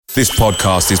This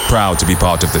podcast is proud to be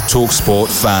part of the TalkSport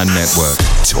Fan Network.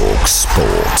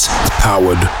 TalkSport.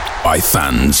 Powered by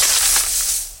fans.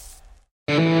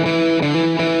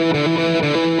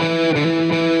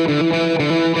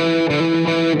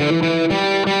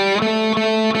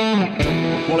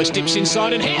 Wallace dips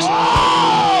inside and hits.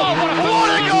 Oh! What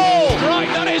a goal! Right,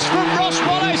 that is from Ross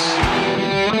Wallace.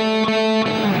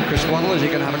 Chris Waddle, is he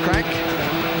going to have a crack?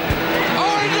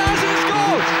 Oh, he does! He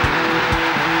scores!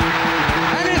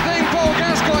 Anything Paul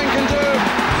Gascoigne can do,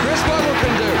 Chris Waddle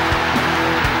can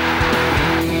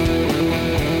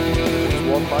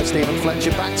do. Won by Stephen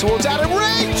Fletcher back towards Adam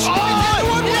Reach. Oh,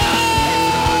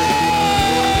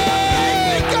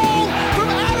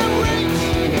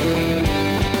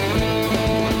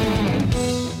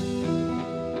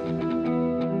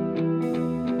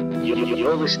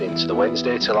 You're listening to the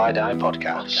Wednesday Till I Die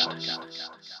podcast.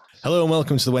 Hello and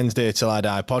welcome to the Wednesday Till I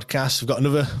Die podcast. We've got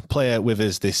another player with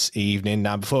us this evening.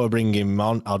 Now, before I bring him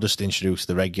on, I'll just introduce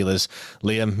the regulars.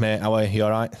 Liam, mate, how are you? You all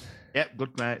right? Yep,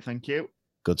 good, mate. Thank you.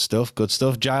 Good stuff, good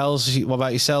stuff. Giles, what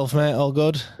about yourself, mate? All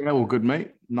good? Yeah, all good,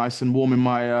 mate. Nice and warm in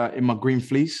my green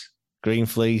fleece. Green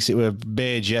fleece. It were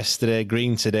beige yesterday,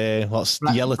 green today. What's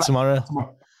yellow tomorrow?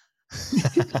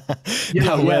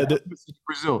 Yellow,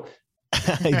 Brazil.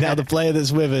 Now the player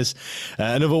that's with us,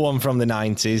 another one from the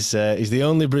 90s, he's the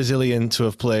only Brazilian to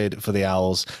have played for the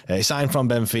Owls. He signed from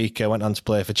Benfica, went on to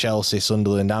play for Chelsea,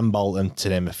 Sunderland and Bolton, to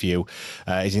name a few.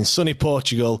 He's in sunny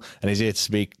Portugal and he's here to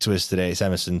speak to us today. It's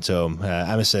Emerson Thome.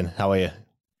 Emerson, how are you?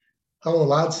 Hello,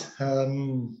 lads.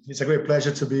 It's a great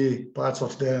pleasure to be part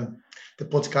of the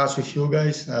podcast with you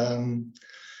guys.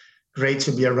 Great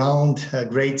to be around,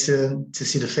 great to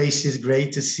see the faces,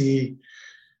 great to see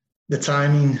the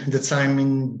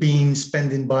timing being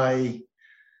spent by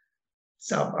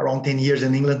around 10 years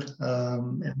in England.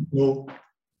 And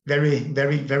very,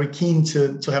 very, very keen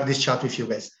to have this chat with you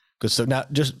guys. Good stuff. Now,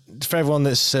 just for everyone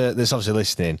that's obviously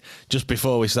listening, just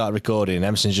before we start recording,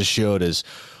 Emerson just showed us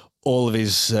all of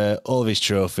his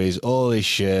trophies, all his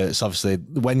shirts. Obviously,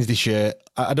 the Wednesday shirt.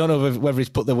 I don't know whether he's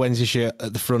put the Wednesday shirt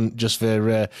at the front just for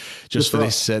this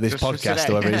podcast,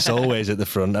 or whether it's always at the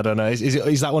front. I don't know.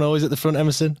 Is that one always at the front,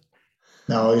 Emerson?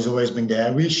 No, he's always been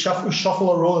there. We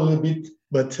shuffle around a little bit,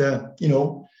 but the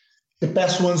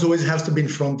best ones always have to be in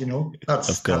front. That's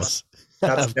of course.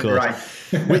 That's of course. Right.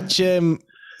 Which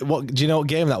what do you know? What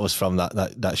game that was from?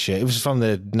 That shirt. It was from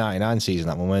the '99 season.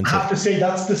 That one, wasn't it? I have to say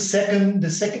that's the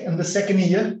second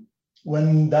year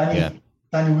when Danny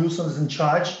Wilson is in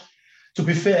charge. To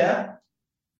be fair,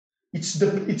 it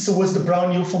was the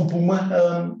brown year from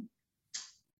Puma.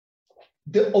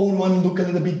 The old one look a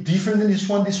little bit different than this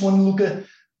one. This one look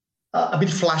a bit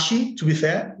flashy, to be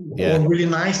fair. Yeah. Really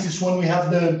nice. This one we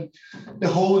have the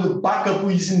whole backup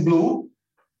is in blue.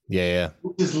 Yeah.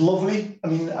 Which is lovely. I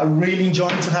mean, I really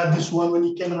enjoyed to have this one when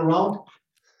he came around.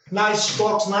 Nice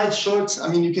socks, nice shorts. I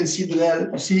mean, you can see there.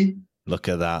 You see? Look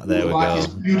at that. There we go. It's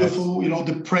beautiful.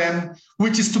 The Prem,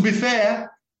 which is, to be fair,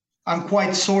 I'm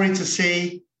quite sorry to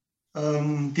say,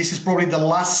 this is probably the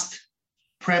last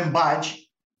Prem badge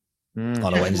on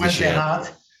a Wednesday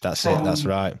shirt. That's it. That's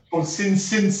right.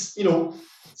 Since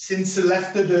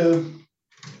left the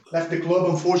club,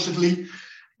 unfortunately,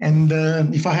 and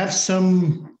if I have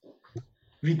some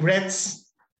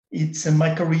regrets, it's in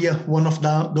my career. One of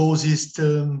those is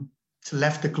to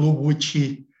left the club, which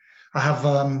I have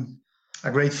a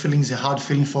great feeling, a hard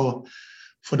feeling for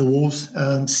the Wolves.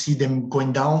 See them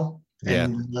going down,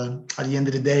 and at the end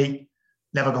of the day,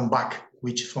 never gone back.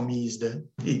 Which for me is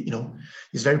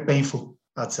is very painful.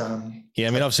 But yeah, I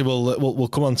mean, obviously we'll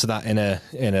come on to that in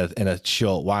a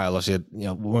short while. Obviously,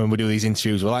 when we do these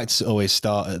interviews, we like to always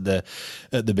start at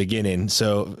the beginning.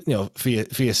 So, for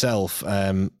yourself,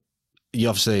 you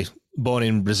obviously born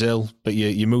in Brazil, but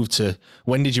you moved to.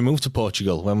 When did you move to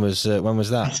Portugal? When was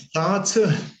that?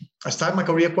 I started my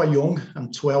career quite young.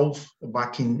 I'm 12,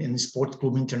 back in Sport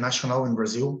Club International in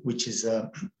Brazil, which is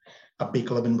a big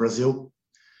club in Brazil.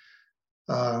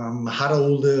 Had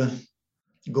all the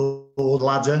gold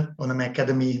ladder on my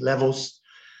academy levels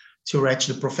to reach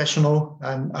the professional.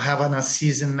 And I have a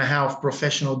season and a half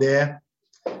professional there.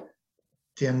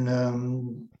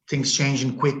 Then things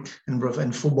changing quick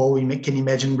in football. You can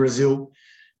imagine Brazil,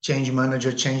 change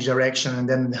manager, change direction, and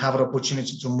then have an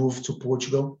opportunity to move to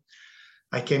Portugal.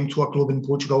 I came to a club in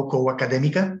Portugal called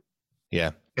Académica.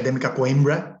 Yeah. Académica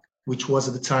Coimbra, which was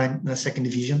at the time in the second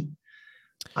division.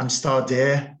 I'm started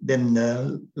there. Then,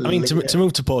 to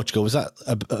move to Portugal, was that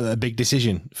a big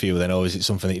decision for you then, or is it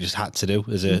something that you just had to do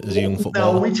as a young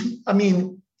footballer?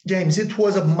 No, James, it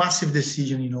was a massive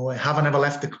decision. I haven't ever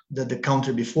left the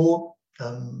country before.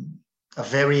 A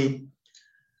very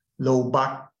low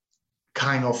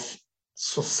kind of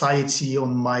society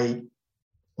on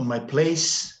my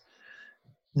place.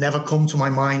 Never come to my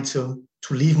mind to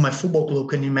leave my football club.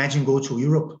 Can you imagine go to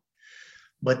Europe?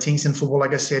 But things in football,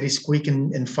 like I said, is quick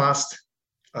and fast.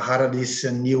 I had this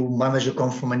new manager come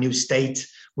from a new state,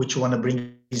 which want to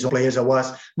bring his own players. I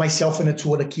was myself and the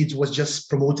two other kids was just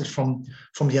promoted from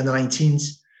the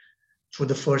under-19s to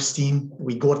the first team.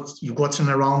 You got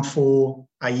around for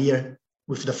a year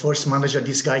with the first manager.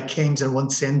 This guy came and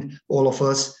wanted to send all of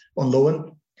us on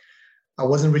loan. I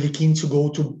wasn't really keen to go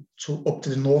to up to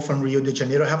the north and Rio de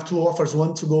Janeiro. I have two offers: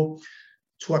 one to go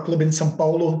to a club in São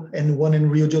Paulo and one in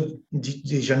Rio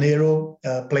de Janeiro,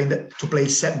 to play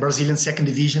Brazilian second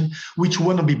division, which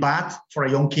wouldn't be bad for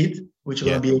a young kid, which is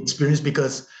going to be experienced,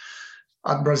 because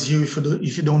at Brazil,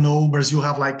 if you don't know, Brazil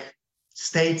have like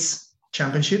states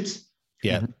championships.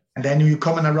 Yeah. And then you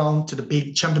coming around to the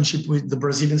big championship with the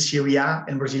Brazilian Serie A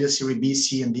and Brazilian Serie B,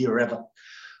 C, and D, or whatever.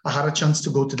 I had a chance to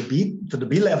go to the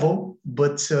B level,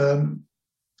 but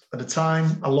at the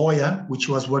time, a lawyer, which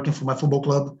was working for my football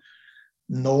club,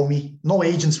 know me. No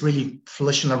agents really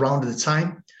flushing around at the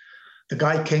time. The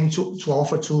guy came to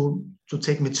offer to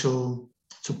take me to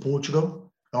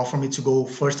Portugal. Offered me to go,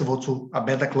 first of all, to a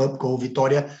better club called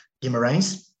Victoria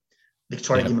Guimarães,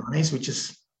 Guimarães, which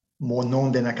is more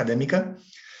known than Académica.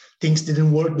 Things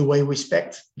didn't work the way we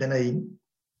expect. Then a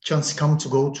chance come to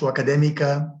go to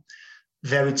Académica.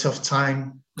 Very tough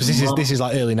time. Because this is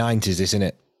like early 90s, isn't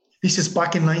it? This is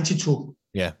back in 92.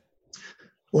 Yeah.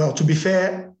 Well, to be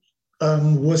fair,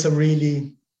 was a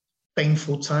really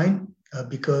painful time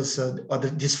because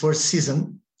this first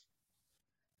season,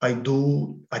 I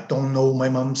don't know, my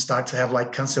mom started to have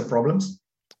like cancer problems.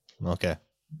 Okay.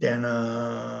 Then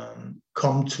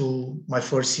come to my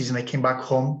first season, I came back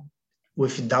home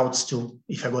with doubts to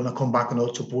if I'm going to come back or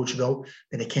not to Portugal.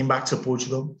 Then I came back to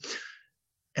Portugal.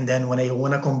 And then when I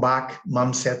want to come back,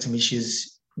 mom said to me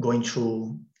she's going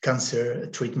through cancer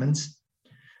treatments.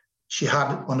 She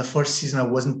had, on the first season, I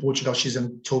was in Portugal. She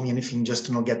hasn't told me anything just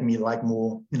to not get me like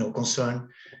more, concerned.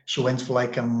 She went for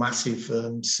like a massive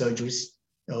surgeries.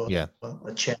 On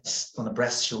the chest, on the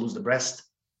breast. She'll lose the breast.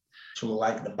 She'll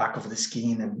like the back of the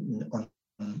skin and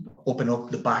open up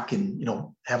the back and,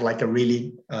 have like a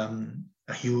really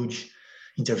a huge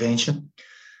intervention.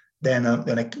 Then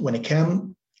when I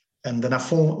came, and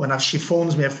then she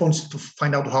phones me, I phones to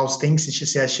find out how's things. And she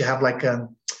says she have like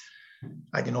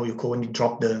I don't know, you call when you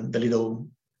drop the little,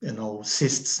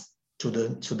 cysts to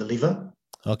the liver.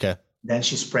 Okay. Then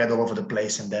she spread all over the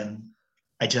place. And then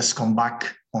I just come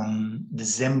back on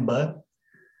 14th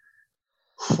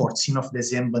of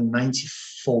December,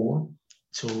 94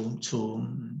 to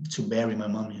bury my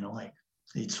mom,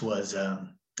 it was a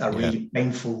really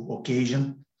painful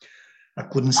occasion. I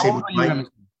couldn't say goodbye.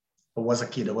 I was a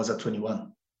kid. I was at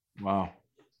 21. Wow.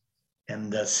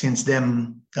 And since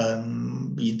then,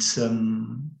 it's a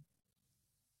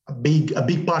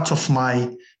big part of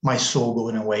my soul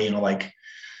going away.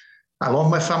 I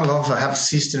love my family. I have a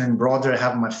sister and brother. I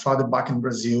have my father back in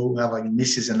Brazil. I have like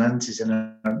nieces and aunties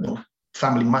and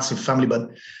family, massive family. But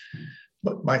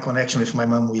my connection with my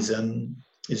mom is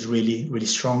really, really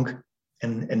strong.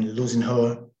 And losing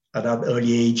her at that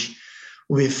early age,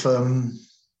 with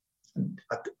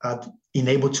being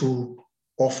able to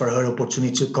offer her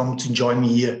opportunity to come to join me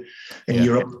here in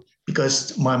Europe,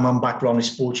 because my mom background is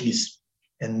Portuguese,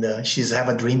 and she's have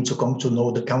a dream to come to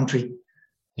know the country.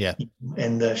 Yeah,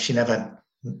 and she never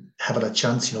had a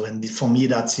chance, And for me,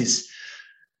 that is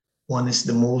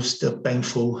the most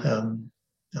painful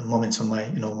moments of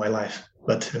my life.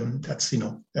 But that's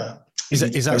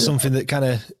Is that something that kind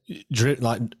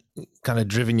of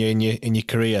driven you in your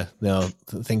career?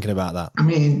 Thinking about that. I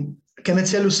mean, can I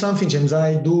tell you something, James?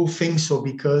 I do think so,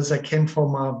 because I came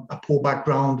from a poor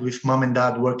background with mom and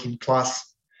dad working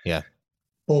class. Yeah.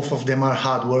 Both of them are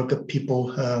hard worker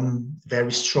people,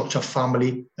 very structured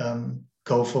family,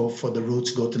 go for the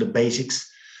roots, go to the basics.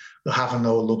 They have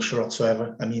no luxury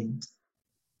whatsoever. I mean,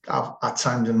 at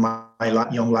times in my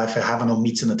young life, I have no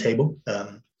meat on the table.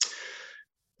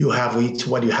 You have eat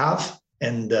what you have,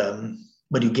 and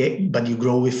but you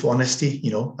grow with honesty.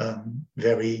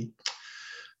 Very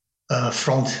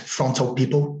frontal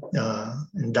people,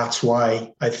 and that's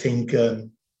why I think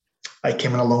I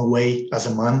came a long way as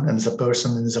a man and as a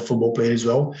person and as a football player as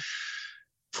well.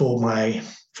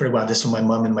 Regardless of my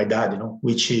mom and my dad,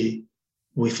 which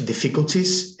with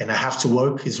difficulties, and I have to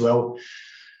work as well.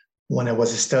 When I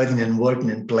was studying and working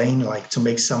and playing, to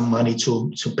make some money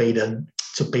to pay the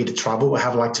travel, I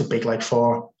have to pay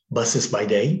 4 buses by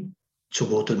day to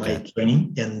go to my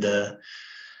training, and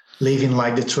leaving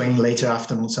the train later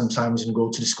afternoon sometimes, and go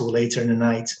to the school later in the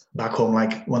night, back home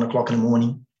 1 o'clock in the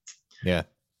morning. Yeah.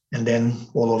 And then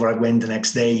all over again the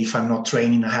next day. If I'm not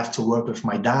training, I have to work with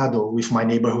my dad or with my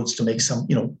neighborhoods to make some,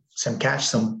 some cash,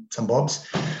 some bobs.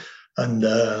 And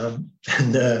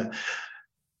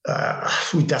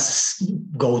we just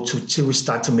go till we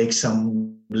start to make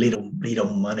some little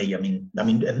money. I mean,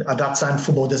 and at that time,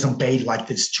 football doesn't pay like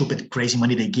the stupid, crazy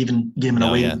money they giving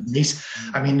away these days.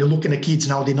 I mean, you're looking at kids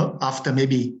now, they not, after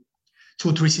maybe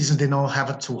 2-3 seasons, they don't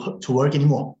have to work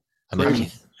anymore. I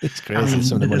mean, it's crazy. I mean,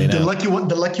 some of the money now.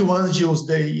 The lucky ones, Jules,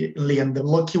 Liam, the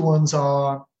lucky ones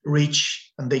are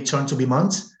rich and they turn to be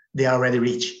months. They are already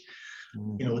rich.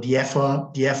 The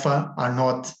FA are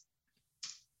not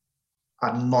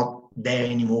there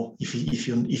anymore. If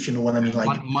you know what I mean,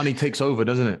 like money takes over,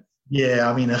 doesn't it? Yeah,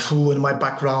 I mean, in my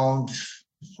background,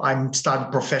 I'm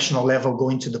starting professional level,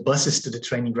 going to the buses to the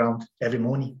training ground every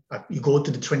morning. You go to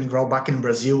the training ground back in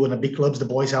Brazil, in the big clubs, the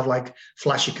boys have like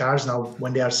flashy cars now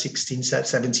when they are 16,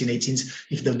 17, 18.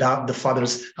 If the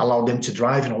fathers allow them to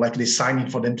drive, like they sign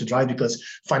in for them to drive because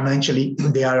financially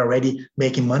they are already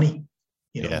making money.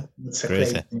 It's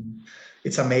crazy.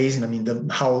 It's amazing. I mean,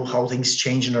 how things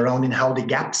changing around and how the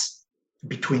gaps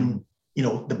between,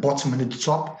 the bottom and the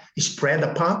top is spread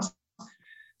apart.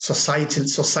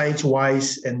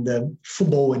 Society-wise and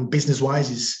football and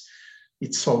business-wise you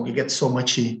get so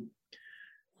much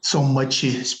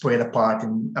spread apart,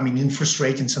 and I mean, it's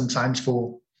frustrating sometimes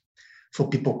for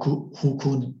people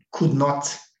who could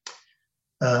not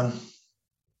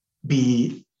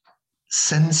be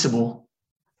sensible,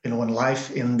 in life,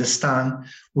 and understand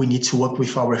we need to work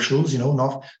with our shoes,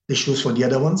 not the shoes for the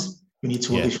other ones. We need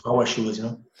to work with our shoes,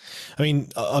 I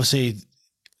mean, obviously,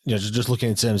 just looking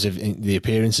in terms of the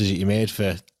appearances that you made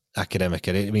for Academic,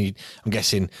 I mean, I'm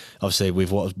guessing obviously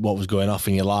with what was going off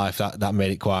in your life, that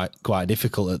made it quite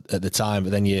difficult at the time.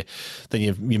 But then you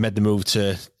made the move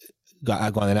to,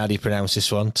 how do you pronounce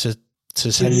this one?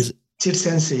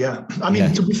 Circense, yeah. I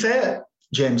mean, to be fair,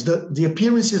 James, the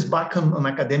appearances back on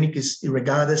Academic is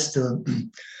regardless to.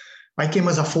 I came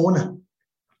as a foreigner,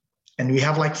 and we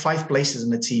have like 5 places in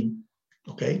the team.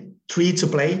 Okay, 3 to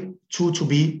play, 2 to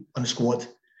be on the squad.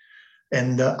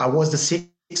 And I was the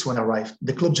 6th when I arrived.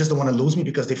 The club just don't want to lose me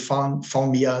because they found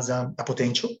me as a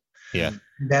potential. Yeah.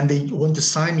 Then they want to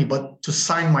sign me, but to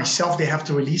sign myself, they have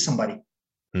to release somebody.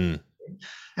 And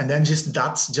then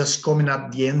that's just coming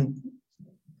at the end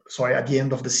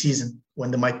of the season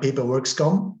when my paperwork's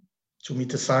come to me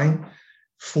to sign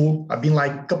full. I've been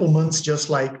like a couple months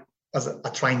just like as a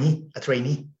trainee.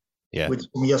 Yeah. Which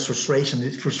for me is frustration.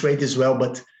 It's frustrating as well,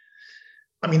 but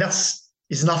I mean,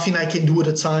 it's nothing I can do at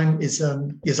the time. It's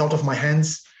out of my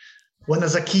hands. When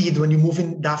as a kid, when you're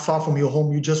moving that far from your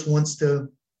home, you just want to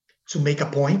make a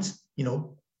point,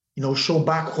 show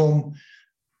back home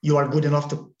you are good enough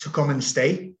to come and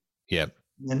stay. Yeah.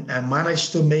 And I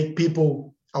managed to make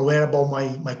people aware about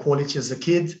my quality as a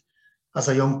kid, as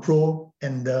a young pro,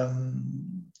 and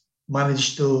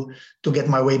managed to get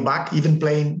my way back, even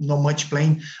not much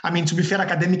playing. I mean, to be fair,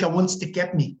 Academica wants to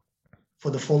keep me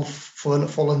for the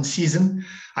following season.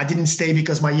 I didn't stay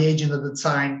because my agent at the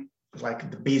time was like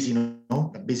busy way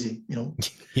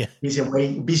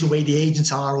the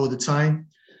agents are all the time.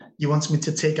 He wants me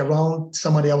to take around,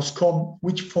 somebody else come,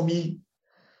 which for me,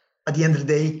 at the end of the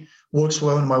day, works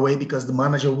well in my way because the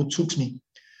manager who took me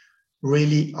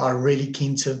are really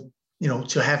keen to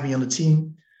have me on the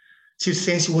team.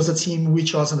 Circense was a team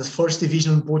which was in the first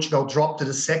division in Portugal, dropped to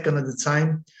the second at the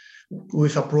time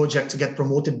with a project to get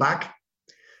promoted back.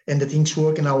 And the things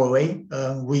work in our way.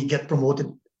 We get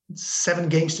promoted. 7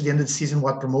 games to the end of the season,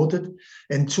 we were promoted.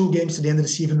 And 2 games to the end of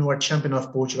the season, we were champion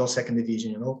of Portugal, second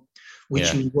division,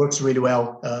 which works really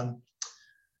well.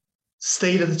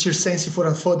 Stayed at the Circense for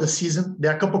a further season.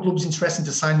 There are a couple of clubs interested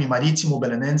to sign me, Marítimo,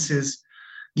 Belenenses,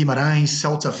 Guimarães,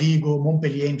 Celta Vigo,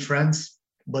 Montpellier in France.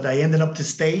 But I ended up to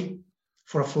stay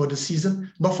for a further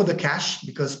season, not for the cash,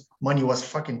 because money was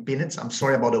fucking peanuts. I'm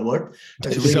sorry about the word.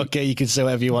 It's okay, you can say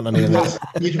whatever you want on here.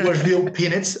 It was real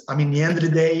peanuts. I mean, the end of the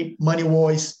day,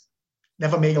 money-wise,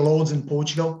 never make loads in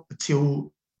Portugal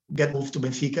until get moved to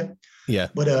Benfica. Yeah.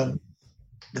 But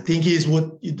the thing is,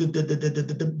 what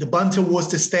the banter was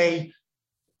to stay,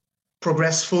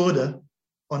 progress further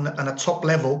on a top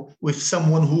level with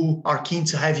someone who are keen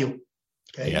to have you.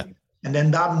 Okay. Yeah. And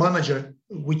then that manager,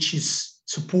 which is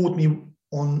support me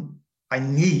on I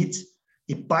need,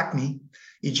 he backed me.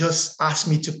 He just asked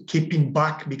me to keep him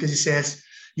back because he says,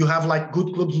 you have like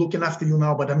good clubs looking after you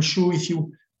now, but I'm sure if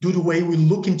you do the way we're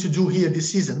looking to do here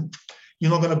this season,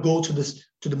 you're not going to go to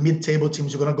the mid-table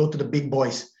teams. You're going to go to the big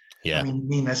boys. Yeah. I mean,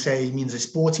 it means the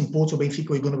sports in Porto, Benfica,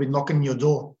 you're going to be knocking on your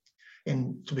door.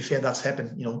 And to be fair, that's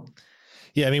happened,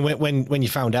 Yeah, I mean, when you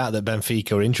found out that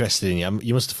Benfica were interested in you,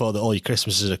 you must have thought that all your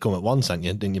Christmases had come at once, hadn't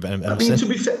you? Didn't you, Emerson? I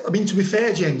mean, to be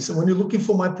fair, James, when you're looking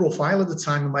for my profile at the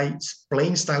time, my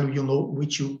playing style,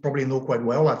 which you probably know quite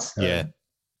well,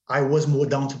 I was more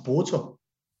down to Porto.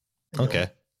 Okay.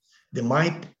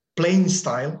 My playing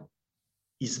style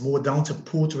is more down to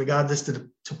Porto, regardless to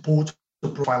Porto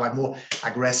profile, like more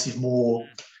aggressive, more,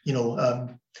 I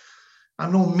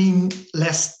don't mean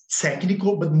less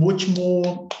technical, but much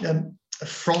more a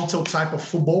frontal type of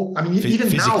football. I mean, even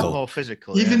physical. now, more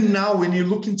physical. Even now, when you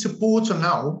look into Porto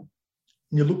now,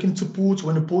 when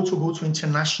the Porto go to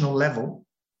international level,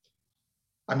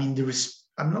 I mean,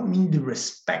 I'm not mean the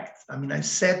respect. I mean, I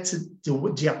said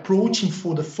the approaching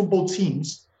for the football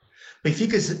teams,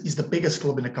 Benfica is the biggest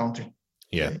club in the country.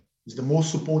 Yeah. Okay? It's the most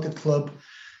supported club.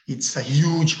 It's a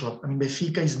huge club. I mean,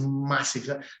 Benfica is massive.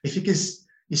 Benfica is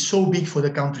so big for the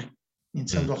country in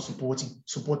terms of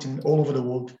supporting all over the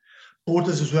world.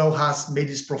 Porto as well has made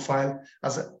his profile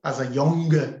as a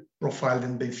younger profile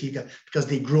than Benfica, because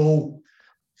they grow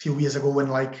a few years ago when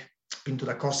Pinto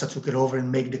da Costa took it over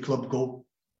and make the club go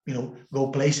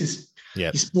places.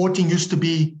 Yeah. Sporting used to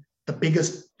be the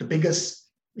biggest derby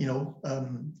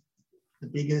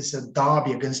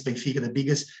against Benfica, the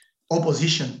biggest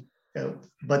opposition.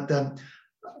 But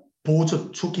Porto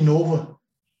took it over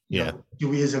a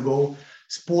few years ago.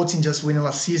 Sporting just winning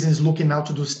last season, is looking now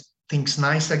to do things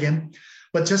nice again.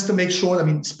 But just to make sure, I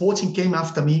mean, Sporting came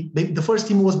after me. The first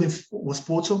team was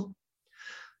Porto.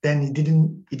 Then it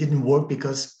didn't work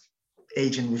because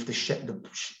agent with the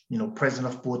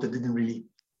president of Porto didn't really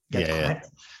get connect.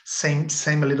 Same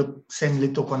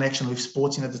little connection with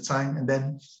Sporting at the time, and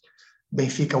then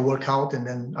Benfica work out, and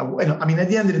then I mean, at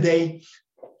the end of the day,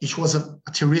 it was a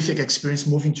terrific experience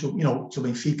moving to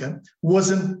Benfica.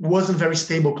 Wasn't very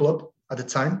stable club at the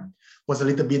time. Was a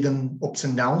little bit ups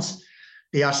and downs.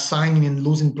 They are signing and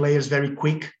losing players very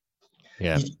quick.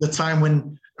 Yeah. The time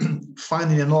when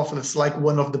finding an offer, it's like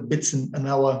one of the bits in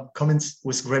our comments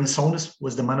was Graham Saunders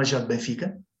was the manager at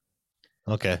Benfica.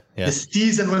 Okay. Yeah. The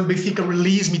season when Benfica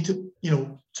released me to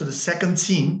the second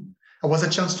team, I was a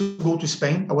chance to go to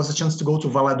Spain. I was a chance to go to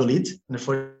Valladolid in the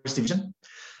first division.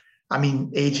 I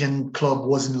mean, agent club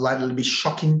wasn't a little bit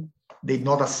shocking. They did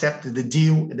not accept the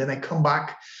deal. And then I come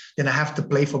back. Then I have to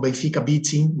play for Benfica B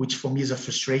team, which for me is a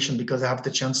frustration because I have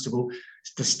the chance to go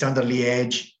to Standard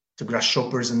Liège, to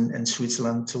Grasshoppers in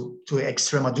Switzerland, to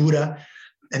Extremadura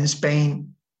and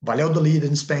Spain, Valladolid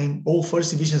in Spain, all first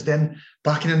divisions. Then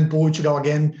back in Portugal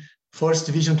again, first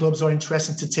division clubs are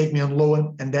interested to take me on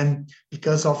loan. And then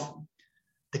because of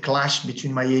the clash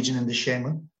between my agent and the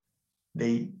chairman,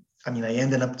 I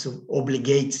ended up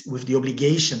with the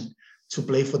obligation to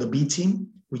play for the B team,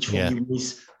 which for me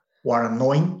were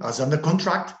annoying. I was under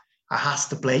contract. I had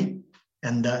to play.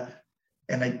 And I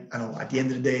know at the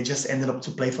end of the day, I just ended up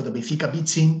to play for the Benfica B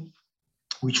team,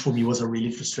 which for me was a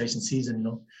really frustrating season,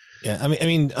 Yeah, I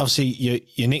mean, obviously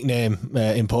your nickname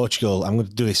in Portugal, I'm going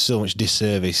to do this so much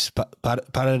disservice.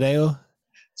 Paradeo?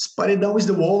 Paredão is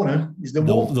the wall, no? Is the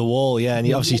wall. The wall, yeah. And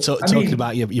you obviously talking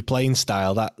about your playing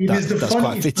style. That's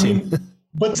quite fitting.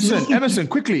 But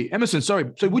Emerson,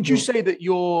 sorry. So would you say that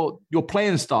your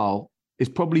playing style is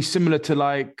probably similar to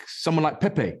like someone like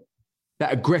Pepe,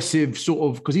 that aggressive sort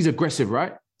of, because he's aggressive,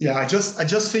 right? Yeah, I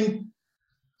just think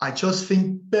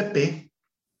Pepe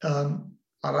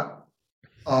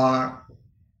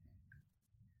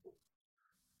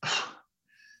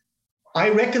I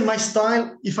reckon my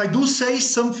style, if I do say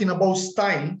something about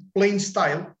playing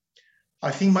style,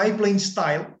 I think my playing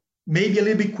style may be a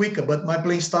little bit quicker, but my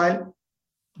playing style,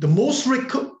 the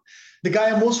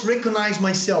guy I most recognize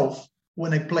myself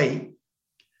when I play,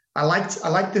 I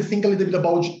like to think a little bit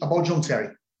about John Terry.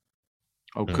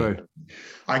 Okay.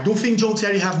 I do think John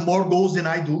Terry have more goals than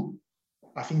I do.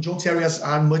 I think John Terry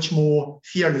are much more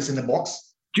fearless in the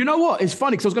box. Do you know what? It's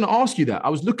funny because I was going to ask you that. I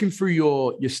was looking through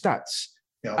your stats.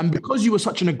 Yeah. And because you were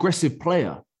such an aggressive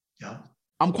player,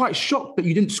 I'm quite shocked that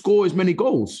you didn't score as many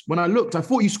goals. When I looked, I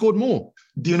thought you scored more.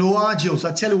 Do you know why, Jules?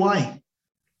 I'll tell you why.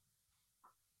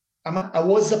 I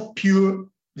was a pure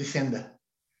defender.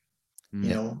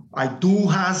 I do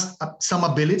have some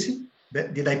ability.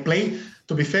 Did I play?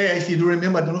 To be fair, if you do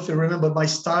remember, I don't know if you remember, my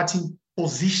starting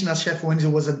position at Sheffield Wednesday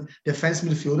was a defense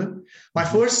midfielder. My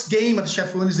first game at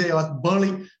Sheffield Wednesday was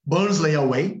Burnley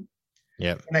away.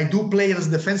 Yeah. And I do play as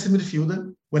a defensive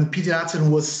midfielder when Peter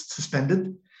Atherton was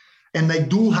suspended. And I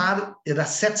do have a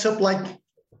setup like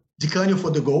Di Canio for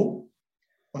the goal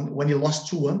when he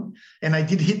lost 2-1. And I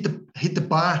did hit the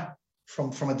bar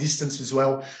from a distance as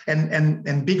well.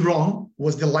 And Big Ron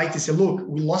was delighted. He said, look,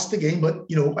 we lost the game, but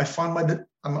I found my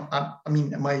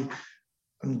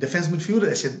defense midfielder.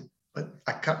 I said, but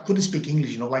I couldn't speak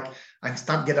English. Like I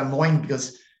start get annoying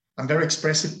because I'm a very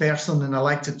expressive person and I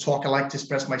like to talk. I like to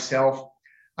express myself.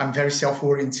 I'm very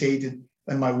self-orientated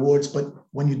in my words. But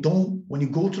when you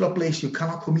go to a place, you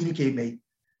cannot communicate, mate.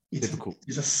 It's difficult.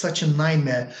 It's such a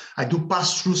nightmare. I do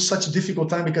pass through such a difficult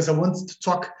time because I wanted to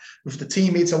talk with the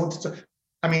teammates.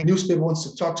 Newspaper wants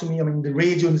to talk to me. The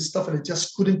radio and stuff, and I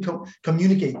just couldn't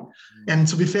communicate. And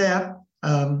to be fair,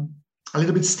 a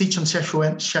little bit stitch on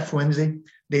Chef Wednesday.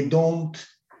 They don't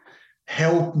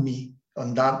help me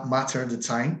on that matter at the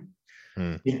time.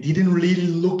 They didn't really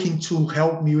looking to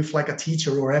help me with like a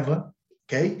teacher or whatever.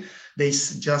 Okay, they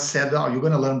just said, "Oh, you're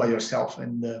going to learn by yourself,"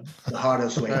 and the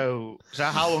hardest way. So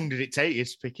how long did it take you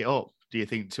to pick it up? Do you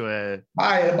think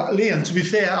Liam, to be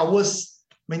fair, I was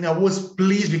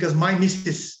pleased because my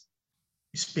missus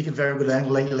is speaking very good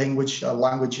language.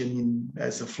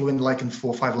 As a fluent like in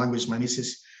 4 or 5 languages. My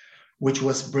missus, which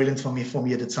was brilliant for me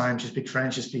at the time. She speaks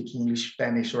French, she speaks English,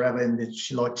 Spanish, whatever, and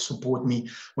she like support me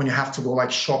when you have to go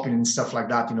like shopping and stuff like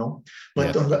that,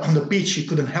 But on the pitch, she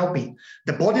couldn't help me.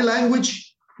 The body language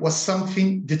was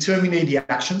something determining the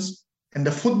actions, and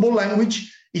the football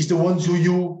language is the ones who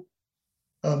you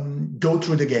go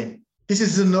through the game. This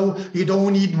is you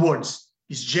don't need words.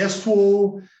 It's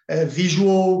gestual,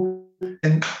 visual,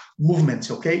 and movements.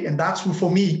 Okay, and that's what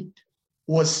for me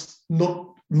was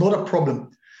not a problem.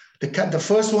 The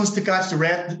first ones to catch the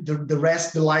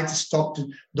rest, the lights stop,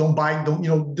 don't bite,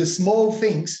 the small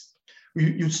things,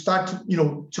 you start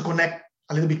to connect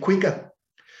a little bit quicker.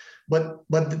 But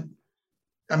the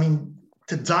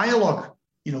dialogue,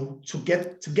 to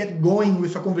get going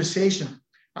with a conversation.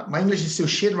 My English is still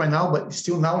shit right now, but it's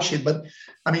still now shit. But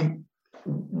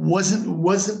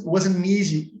wasn't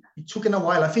easy. It took a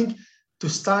while. I think to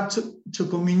start to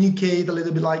communicate a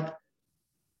little bit, like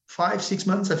 5-6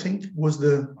 months, I think was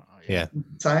the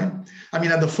time.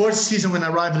 At the first season when I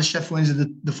arrived at Chef Wednesday,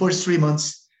 the first 3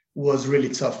 months was really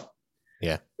tough.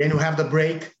 Yeah. Then we have the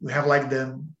break. We have like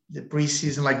the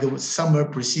pre-season, like the summer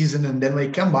pre-season, and then when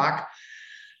I come back,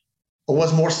 I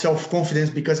was more self-confidence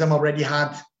because I'm already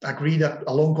had agreed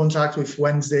a long contract with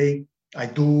Wednesday. I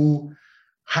do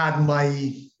had my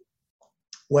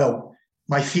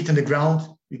feet on the ground,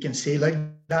 you can say like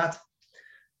that.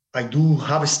 I do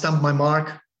have a stamp my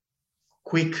mark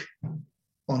quick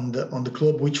on the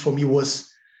club, which for me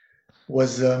was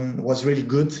really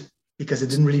good because it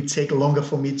didn't really take longer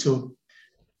for me to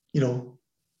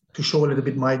show a little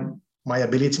bit my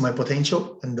ability, my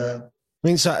potential. And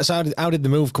so how did the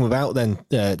move come about then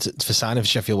for signing for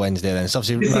Sheffield Wednesday? Then it's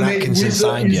obviously Ron Atkinson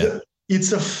signed you.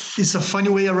 It's a funny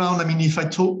way around. If I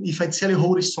tell you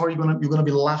whole the story, you're gonna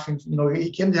be laughing.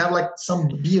 You can have like some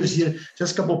beers here,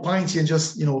 just a couple of pints here, and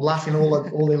just laughing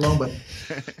all day long. But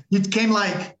it came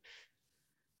like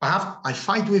I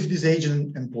fight with this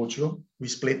agent in Portugal. We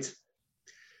split.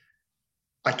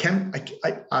 I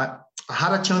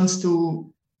had a chance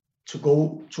to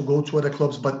go to other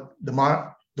clubs, but the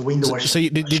window was. So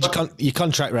your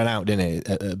contract ran out, didn't it,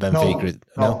 at Benfica?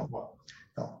 No.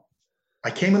 I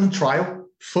came on trial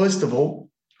first of all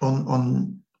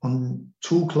on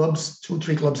 3 clubs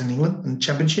in England in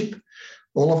Championship.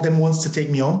 All of them wants to take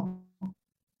me on.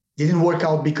 Didn't work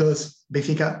out because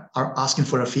Benfica are asking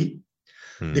for a fee.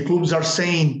 The clubs are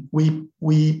saying we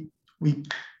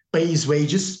pay his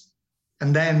wages,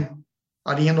 and then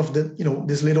at the end of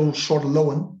this little short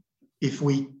loan, if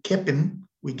we kept him,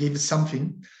 we gave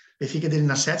something. Benfica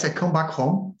didn't accept. I come back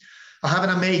home. I have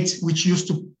a mate which used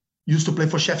to play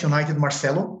for Sheffield United,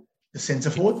 Marcelo, the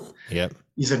centre forward. Yeah,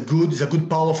 he's a good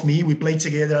pal of me. We played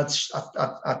together at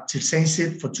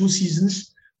Tirsense for 2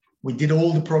 seasons. We did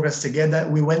all the progress together.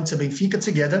 We went to Benfica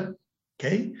together.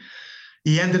 Okay,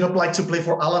 he ended up to play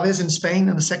for Alaves in Spain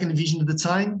in the 2nd division at the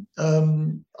time.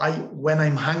 When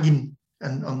I'm hanging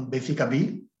on Benfica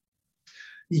B,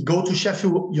 he go to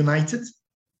Sheffield United.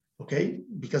 Okay,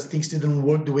 because things didn't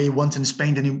work the way he wanted in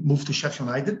Spain. Then he moved to Sheffield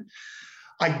United.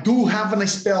 I do have a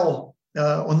spell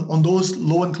on those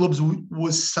low-end clubs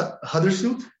was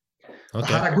Huddersfield.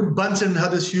 Okay. I had a good bunch in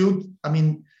Huddersfield.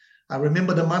 I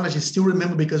remember the manager, still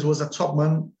remember because it was a top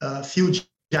man, Phil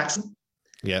Jackson.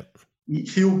 Yep.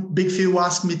 Big Phil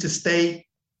asked me to stay.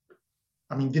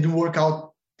 Didn't work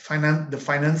out the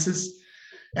finances.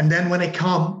 And then when I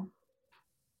come,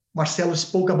 Marcelo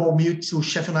spoke about me to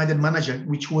Sheffield United manager,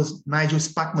 which was Nigel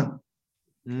Spackman.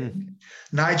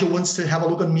 Nigel wants to have a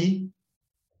look at me.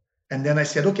 And then I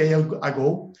said, okay, I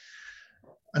go.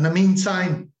 In the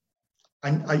meantime,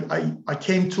 I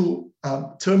came to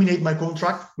terminate my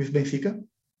contract with Benfica.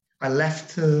 I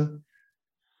left, a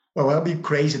bit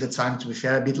crazy at the time, to be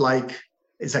fair, a bit like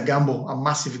it's a gamble, a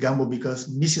massive gamble, because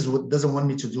Mrs. doesn't want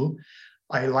me to do.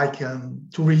 I like to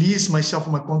release myself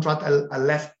from my contract.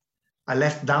 I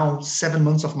left down 7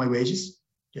 months of my wages.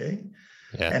 Okay.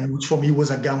 Yeah. And which for me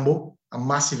was a gamble, a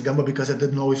massive gamble, because I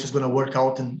didn't know if it's going to work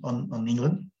out on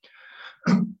England.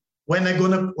 I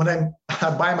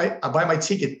buy my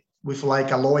ticket with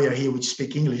like a lawyer here which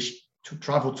speak English to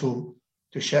travel to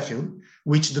Sheffield,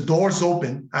 which the doors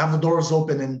open. I have the doors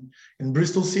open in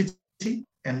Bristol City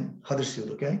and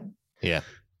Huddersfield. Okay. Yeah.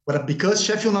 But because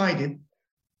Sheffield United,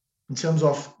 in terms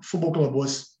of football club,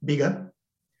 was bigger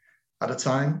at the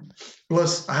time.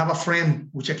 Plus, I have a friend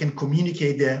which I can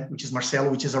communicate there, which is Marcelo,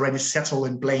 which is already settled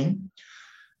and playing.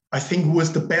 I think it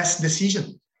was the best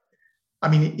decision. I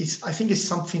mean, I think it's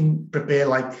something prepared,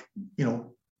 like, you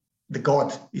know, the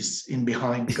God is in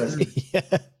behind, because yeah.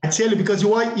 I tell you, because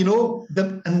that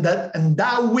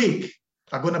week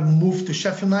I'm gonna move to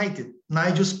Sheffield United.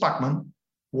 Nigel Spackman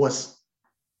was,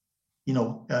 you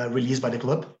know, released by the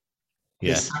club.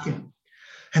 Yeah. They sacked him.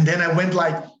 And then I went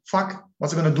like, fuck,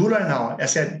 what's I gonna do right now? I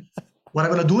said, what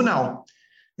am I gonna do now?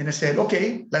 And I said,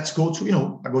 okay, let's go to, you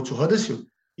know, I go to Huddersfield,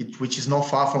 which is not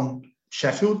far from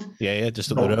Sheffield. Yeah,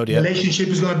 just up the road. Yeah. Relationship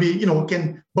is gonna be, you know,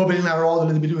 can bubble in around a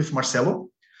little bit with Marcelo.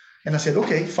 And I said,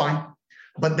 okay, fine.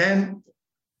 But then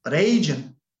an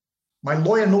agent, my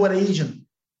lawyer know an agent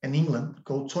in England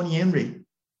called Tony Henry,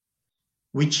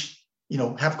 which, you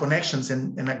know, have connections,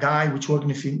 and a guy which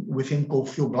working with him called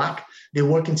Phil Black. They're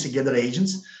working together,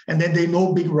 agents. And then they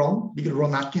know Big Ron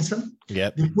Atkinson.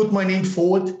 Yeah. They put my name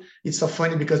forward. It's so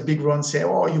funny because Big Ron said,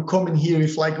 oh, you come in here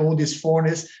with like all these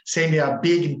foreigners saying they are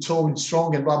big and tall and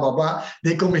strong and blah, blah, blah.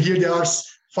 They come in here, they are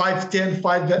 5'10",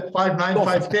 5'9",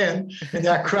 5'10", and they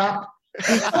are crap.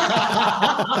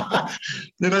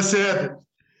 Then I said,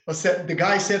 the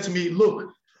guy said to me,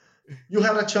 look, you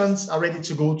have a chance already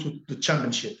to go to the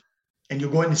championship and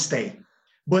you're going to stay.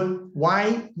 But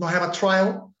why not have a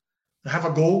trial, have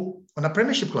a go on a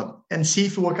Premiership club and see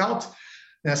if it work out?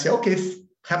 And I said, okay,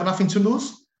 have nothing to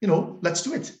lose, you know, let's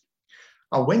do it.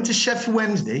 I went to Sheffield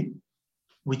Wednesday,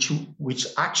 which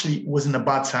actually wasn't a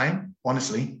bad time,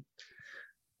 honestly.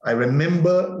 I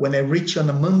remember when I reached on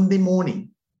a Monday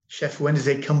morning, Sheffield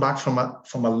Wednesday come back from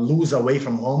a lose away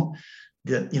from home.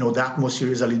 The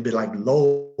atmosphere is a little bit like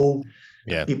low.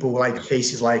 Yeah. People like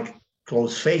faces like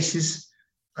closed faces.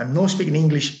 I'm not speaking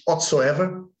English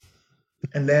whatsoever.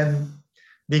 And then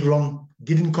Big Ron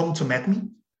didn't come to meet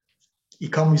me. He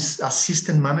come with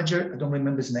assistant manager. I don't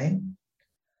remember his name.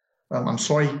 I'm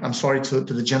sorry to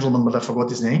the gentleman, but I forgot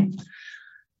his name.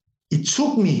 It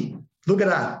took me, look at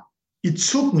that. It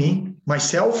took me,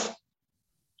 myself,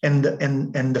 and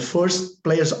the first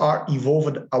players are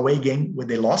involved away game where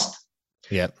they lost.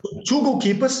 Yeah. 2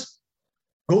 goalkeepers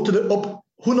go to the up.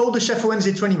 Who know the Sheffield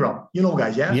Wednesday training ground? You know,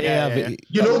 guys, yeah? Yeah.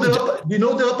 You know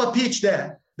the upper pitch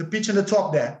there, the pitch on the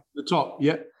top there. The top,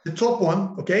 yeah. The top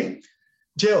one, okay?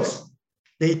 Jails.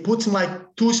 They put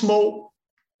like 2 small,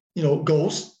 you know,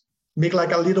 goals, make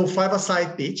like a little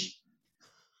 5-a-side pitch,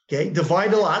 okay? Divide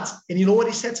the lads. And you know what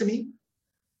he said to me?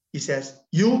 He says,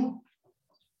 you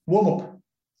warm up.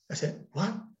 I said,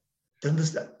 what? Don't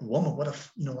understand. Warm up? What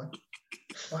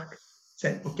fuck? I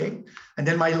said, okay. And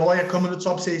then my lawyer come on the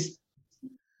top says,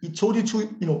 he told you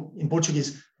to, you know, in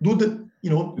Portuguese, do the, you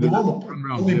know, the warm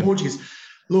up. In Portuguese.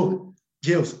 Look,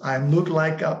 Gilles, I look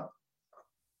like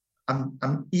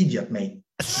I'm idiot, mate.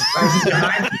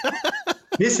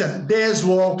 Listen, there's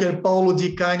Walker, Paulo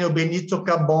Di Canio, Benito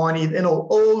Carboni, you know,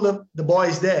 all the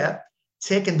boys there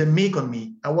taking the mic on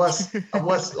me. I was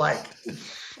like,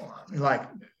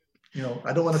 you know,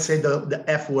 I don't want to say the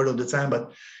F word all the time,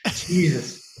 but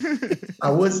Jesus, I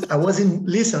was in,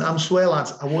 listen, I'm swear,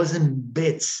 lads, I was in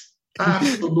bits,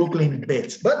 absolutely in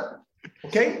bits. But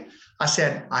okay, I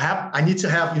said, I need to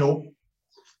have, you know,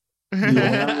 and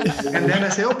then I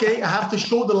said, okay, I have to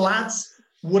show the lads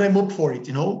what I'm up for it,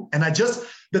 you know. And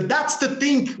that's the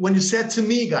thing when you said to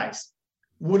me, guys,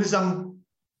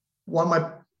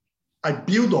 I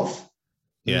build off.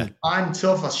 Yeah. I'm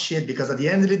tough as shit, because at the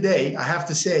end of the day, I have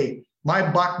to say my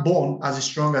backbone as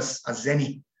strong as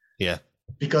any. Yeah.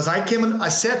 Because I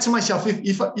said to myself,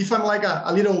 if I'm like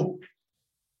a little,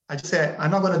 I just said,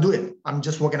 I'm not going to do it. I'm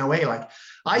just walking away. Like,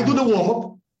 I do the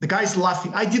warm-up. The guy's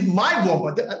laughing. I did my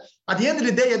warm-up. At the end of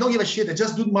the day, I don't give a shit. I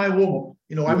just do my warm-up.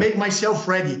 You know, I make myself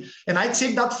ready. And I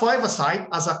take that 5-a-side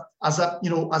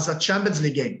as a Champions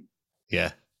League game.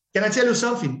 Yeah. Can I tell you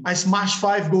something? I smashed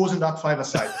 5 goals in that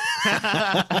 5-a-side.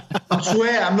 I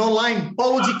swear, I'm not lying.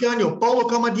 Paulo Di Canio, Paulo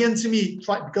come at the end to me,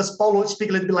 because Paulo speaks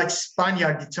a little bit like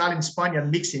Spaniard, Italian, Spaniard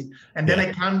mixing. And then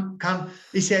I can't,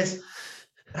 he says,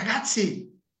 ragazzi,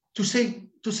 to say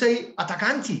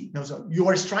attaccanti. You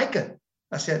are a striker.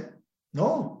 I said,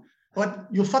 no, but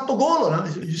you fatto gol, huh?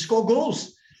 You score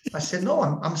goals. I said, no,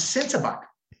 I'm centre-back.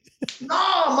 No,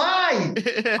 mai!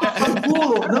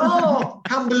 No,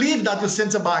 can't believe that you're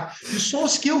centre-back. You're so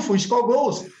skillful, you score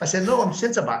goals. I said, no, I'm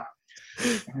centre-back.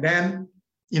 And then,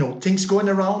 things going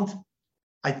around.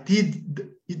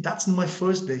 That's my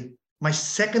first day. My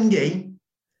second game,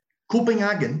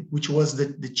 Copenhagen, which was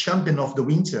the champion of the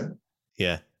winter.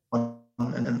 Yeah.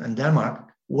 And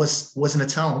Denmark was in a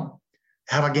town,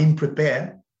 have a game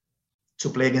prepared to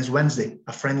play against Wednesday,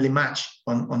 a friendly match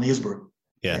on Hillsborough.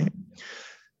 Yeah. Okay?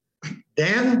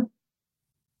 Then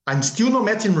I'm still not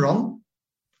met him wrong.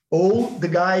 All the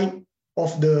guy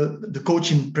of the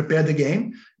coaching prepared the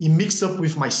game. He mixed up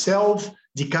with myself.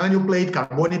 Di Canio played,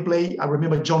 Carboni played. I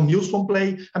remember John Nilsson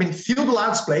played. I mean, few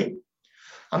lads played.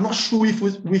 I'm not sure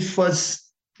which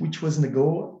was in the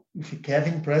goal, if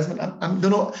Kevin Presman. I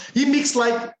don't know. He mixed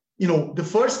the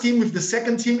first team with the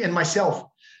second team and myself.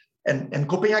 And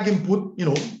Copenhagen put,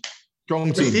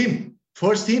 strong team.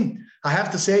 First team. I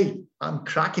have to say, I'm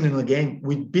cracking in the game.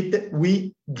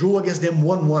 We drew against them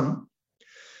 1-1.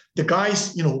 The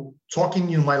guys,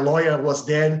 talking, my lawyer was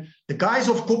there. The guys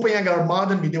of Copenhagen are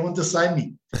mad at me. They want to sign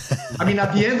me. I mean,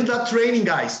 at the end of that training,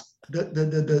 guys,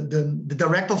 the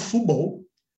director of football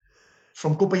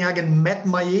from Copenhagen met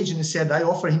my agent and said, I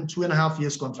offer him 2.5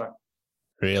 years contract.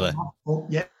 Really? Oh,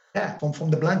 yeah, from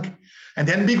the blank. And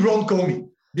then Big Ron called me.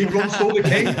 Big Ron saw the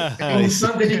game. On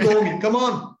Sunday, he called me. Come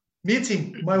on, meet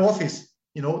him in my office.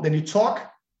 Then you talk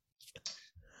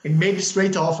and made a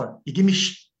straight offer. He give me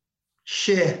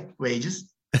share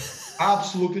wages.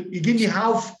 Absolutely. He give me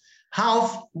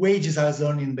half wages I was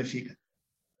earning in Benfica.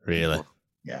 Really?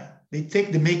 Yeah. They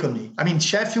take the make on me. I mean,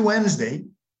 Sheffield Wednesday,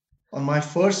 on my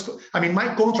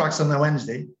my contract's on a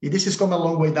Wednesday. This has come a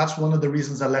long way. That's one of the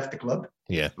reasons I left the club.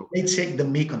 Yeah. They take the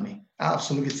make on me.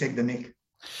 Absolutely take the make.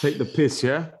 Take the piss,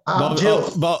 yeah?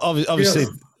 But obviously,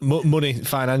 money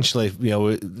financially,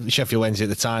 Sheffield Wednesday at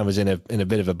the time was in a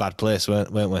bit of a bad place,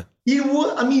 weren't we? It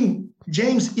was.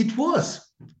 James, it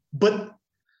was. But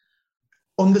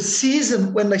on the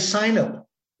season when I signed up,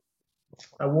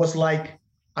 I was like,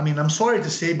 I'm sorry to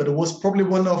say, but it was probably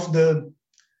one of the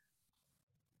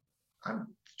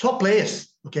top players,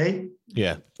 okay?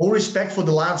 Yeah. All respect for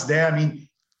the lads there.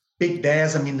 Big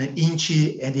Daz, the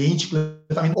Inchi and the Inch,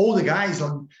 all the guys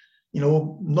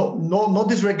not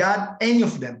disregard any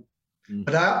of them.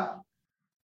 But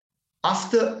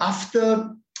after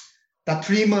that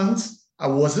 3 months, I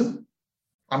wasn't.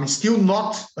 Still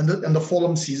not in the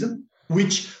following season,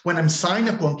 which when I'm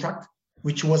signing a contract,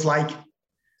 which was I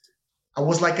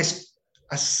was like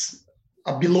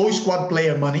a below squad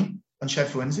player money on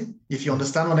Sheffield Wednesday, if you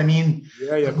understand what I mean.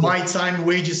 Yeah. My time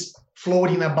wages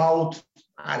floating about,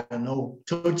 I don't know,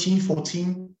 13,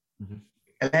 14,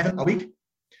 11 a week.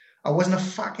 I wasn't a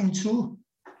fucking 2.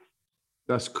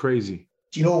 That's crazy.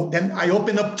 Then I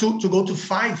opened up to go to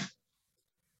 5.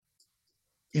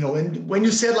 And when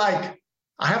you said I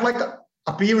have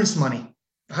appearance money.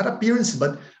 I had appearance,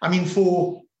 but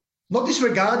for not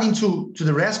disregarding to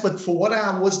the rest, but for what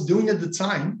I was doing at the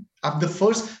time, after the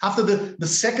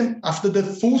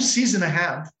full season I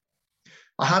had,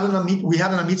 we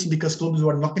had a meeting because clubs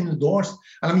were knocking the doors.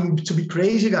 And to be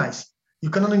crazy, guys, you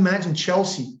cannot imagine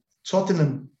Chelsea,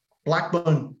 Tottenham,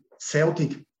 Blackburn,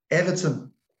 Celtic,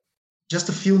 Everton, just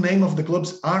a few names of the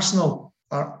clubs. Arsenal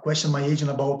questioned my agent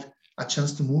about a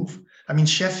chance to move.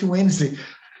 Sheffield Wednesday,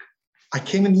 I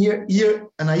came in a year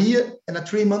and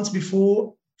 3 months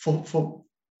before for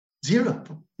zero,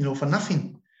 for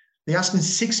nothing. They asked me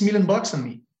 $6 million on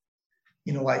me,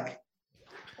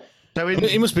 So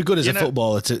it must be good as a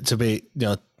footballer to be,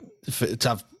 to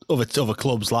have other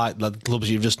clubs like the clubs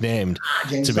you've just named.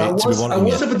 James, to be wanting I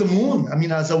was you. over the moon. I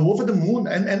was over the moon.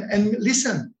 And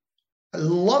listen, I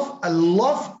love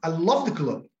the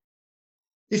club.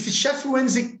 If Sheffield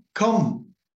Wednesday come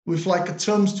with a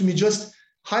terms to me, just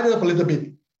hide it up a little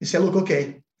bit. You say, look,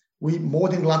 okay, we more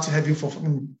than glad to have you for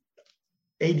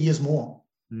 8 years more.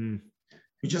 We're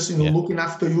just looking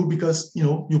after you because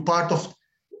you're part of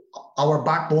our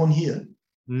backbone here.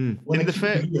 When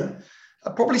I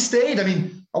probably stayed.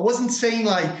 I wasn't saying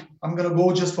I'm gonna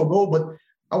go just for go, but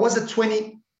I was at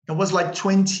 20. I was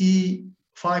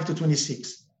 25 to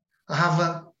 26. I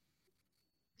have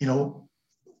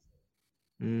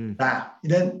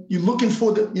then you're looking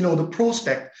for the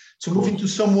prospect to move into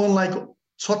someone like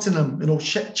Tottenham,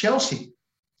 Chelsea,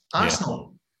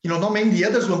 Arsenal. Not mainly the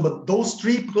others one, but those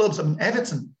 3 clubs.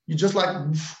 Everton. You just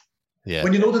when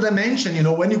you know the dimension.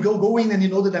 When you go in and you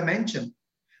know the dimension,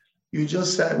 you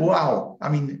just say, wow.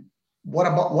 What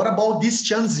about this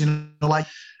chance? And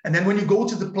then when you go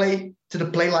to the play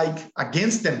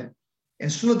against them,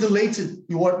 And sooner or later,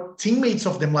 you are teammates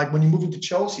of them. Like when you move into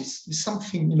Chelsea, it's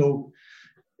something,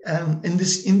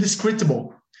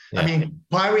 indescribable. Yeah. I mean,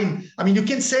 Byron, you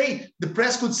can say, the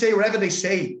press could say whatever they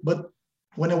say, but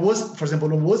when I was, for example,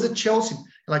 when I was at Chelsea,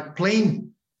 like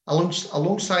playing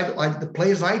alongside like the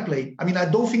players I played, I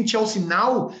don't think Chelsea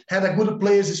now had a good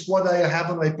players squad I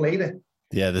have when I played it.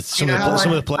 Yeah, some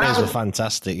of the players were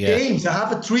fantastic. Yeah, games. I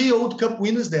have 3 World Cup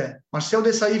winners there. Marcel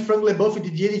Desailly, Frank Leboeuf, and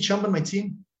Didier Deschamps on my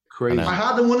team. Crazy. I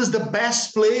had one of the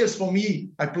best players for me.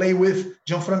 I play with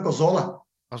Gianfranco Zola.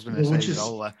 I was going to say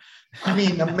Zola.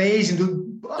 Amazing, dude.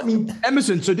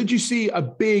 Emerson, so did you see a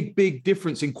big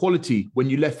difference in quality when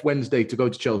you left Wednesday to go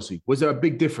to Chelsea? Was there a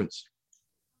big difference?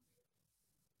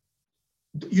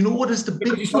 You know what is the big...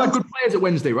 Because you still had good players at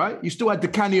Wednesday, right? You still had Di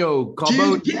Canio,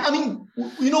 Carbone. Yeah,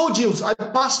 Gilles, I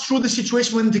passed through the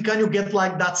situation when Di Canio get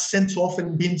like that sent off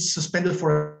and been suspended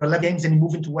for 11 games and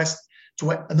moving to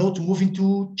move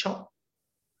into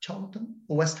Charlton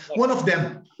or West. One of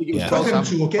them. Yeah.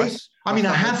 Okay. I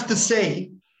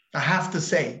have to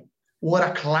say, what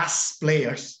a class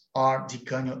players are Di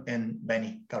Canio and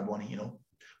Benny Carbone.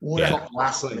 What a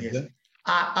class players.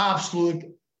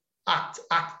 Absolute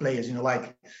act players,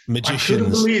 like magicians. I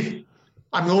couldn't believe.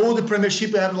 All the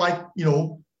Premiership had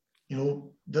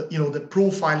the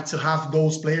profile to have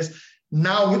those players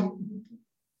now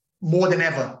more than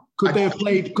ever. Could they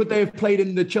have played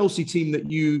in the Chelsea team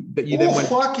that you then went?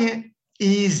 Fucking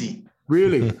easy.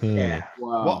 Really? Yeah.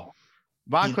 Wow.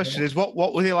 My question is, what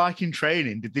were they like in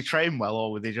training? Did they train well,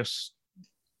 or were they just?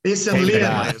 Listen,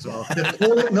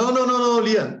 Liam. No,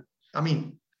 Liam.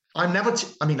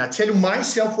 I tell you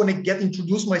myself when I get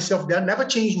introduced myself there, I never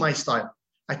changed my style.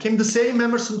 I came the same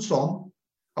Emerson Thome.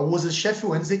 I was at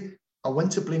Sheffield Wednesday. I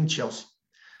went to play in Chelsea.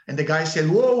 And the guy said,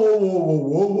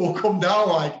 whoa, calm down,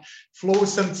 like flow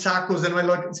some tackles. And I'm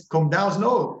like, calm down.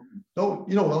 No,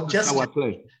 just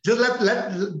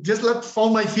let fall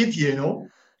my feet here,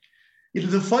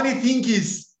 The funny thing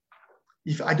is,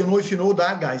 I don't know if you know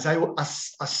that, guys, I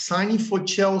was signing for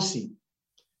Chelsea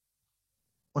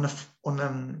on a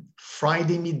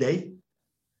Friday midday.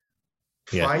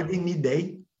 I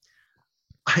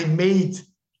made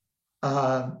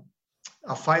a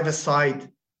 5-a-side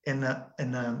and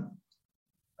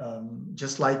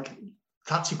just like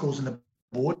tacticals in the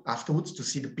board afterwards to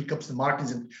see the pickups, the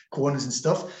markings and corners and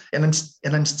stuff. And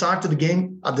I'm started the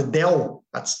game at the Dell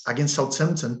against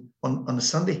Southampton on a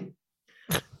Sunday,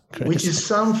 which is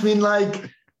something like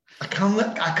I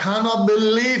cannot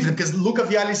believe it, because Luca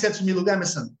Vialli said to me, "Look,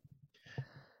 Emerson,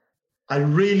 I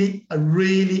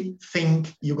really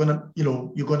think you're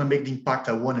gonna make the impact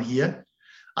I want to hear.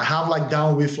 I have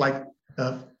down with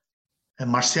and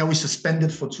Marcel is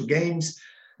suspended for 2 games.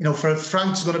 For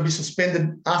Frank's going to be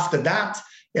suspended after that,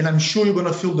 and I'm sure you're going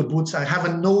to fill the boots. I have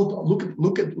a note.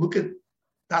 Look at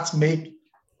that's make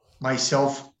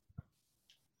myself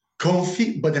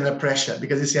comfy, but under pressure,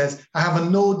 because it says I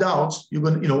have no doubt you're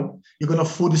going to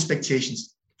fill the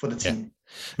expectations for the team."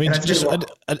 Yeah. I just want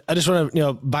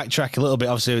to backtrack a little bit.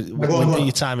 Obviously,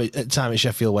 your time at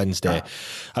Sheffield Wednesday.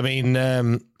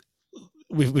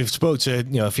 We've spoke to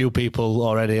a few people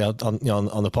already on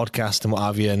the podcast and what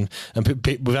have you, and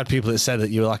we've had people that said that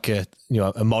you were like a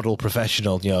model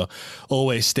professional.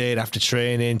 Always stayed after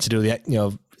training to do the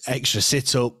extra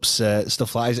sit-ups,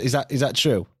 stuff like that. Is that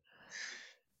true?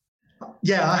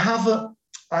 Yeah, I have a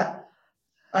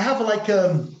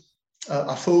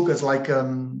focus.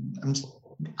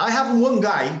 I have one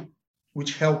guy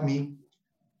which helped me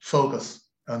focus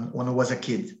when I was a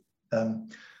kid.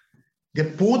 The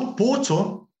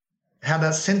Porto had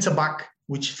a centre-back,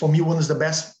 which for me one is the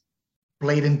best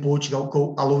played in Portugal,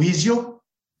 called Aloisio,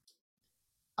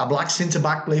 a black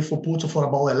centre-back, played for Porto for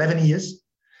about 11 years.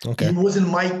 Okay. He was in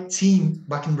my team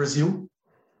back in Brazil.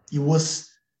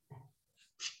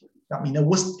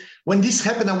 When this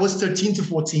happened, I was 13 to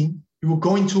 14. We were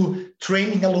going to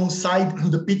training alongside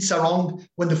the pitch around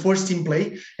when the first team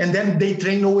play. And then they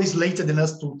train always later than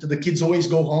us. The kids always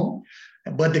go home.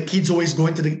 But the kids always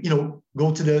going to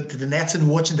go to the nets and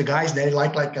watching the guys there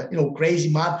like crazy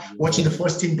mad watching the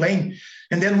first team playing.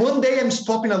 And then one day I'm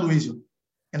stopping Aloisio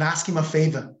and ask him a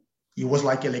favor. He was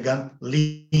elegant,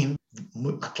 lean,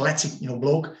 athletic,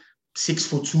 bloke,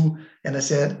 6'2". And I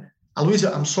said,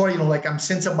 "Aloisio, I'm sorry, I'm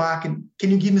centre back, and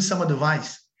can you give me some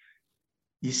advice?"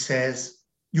 He says,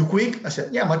 "You quick?" I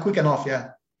said, "Yeah, I'm quick enough,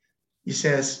 yeah." He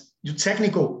says, "You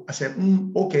technical?" I said,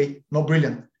 "Okay, not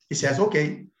brilliant." He says,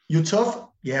 "Okay. You tough?"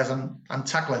 "Yes, I'm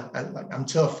tackler. I'm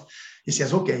tough." He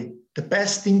says, "Okay, the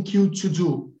best thing you to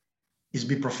do is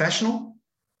be professional,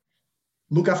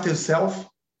 look after yourself,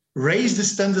 raise the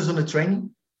standards on the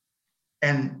training,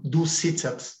 and do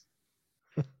sit-ups."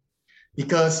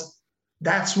 because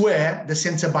that's where the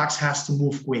centre-backs has to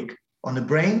move quick, on the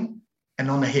brain and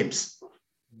on the hips.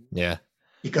 Yeah.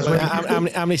 Because how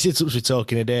many sit-ups we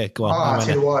talking a day? Go on. I'll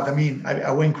tell you what, I mean,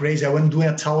 I went crazy. I went doing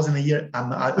 1,000 a year,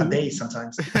 a day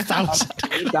sometimes.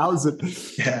 1,000.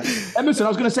 Yeah. Emerson, I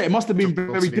was going to say, it must have been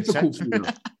very difficult for you.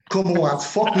 Come on, lads.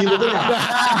 Fuck me, look at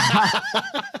that.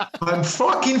 I'm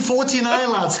fucking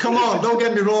 49, lads. Come on, don't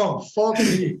get me wrong. Fuck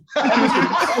me.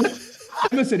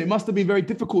 Emerson, it must have been very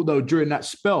difficult, though, during that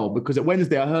spell, because at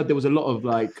Wednesday, I heard there was a lot of,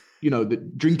 like, you know, the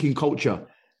drinking culture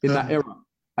in that era.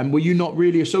 And were you not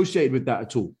really associated with that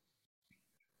at all?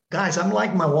 Guys, I'm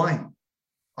like my wine.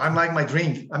 I'm like my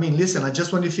drink. I mean, listen, I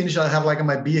just want to finish. I have like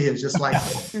my beer here, just like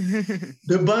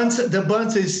the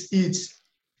bunt is it's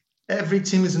every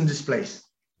team is in this place.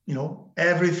 You know,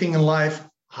 everything in life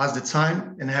has the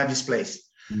time and have its place.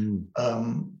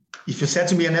 If you said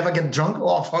to me, I never get drunk,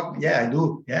 oh fuck, yeah, I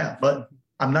do. Yeah. But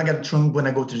I'm not get drunk when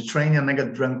I go to the training, I never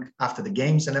get drunk after the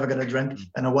games, I never get a drink,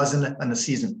 and I wasn't in the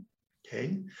season.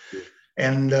 Okay.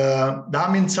 And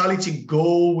that mentality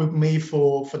go with me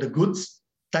for the goods.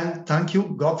 Thank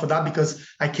you, God, for that, because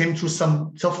I came through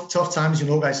some tough times, you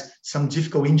know, guys, some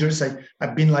difficult injuries.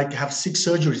 I've been like, have 6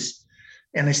 surgeries,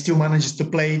 and I still managed to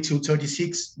play till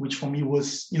 36, which for me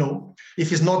was, you know,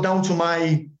 if it's not down to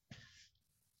my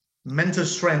mental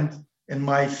strength and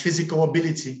my physical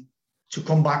ability to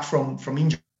come back from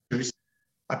injuries,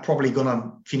 I'm probably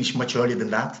gonna finish much earlier than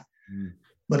that.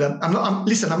 But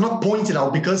I'm not pointed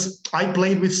out because I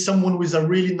played with someone who is a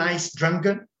really nice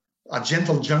drunkard, a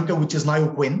gentle drunkard, which is Niall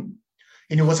Quinn,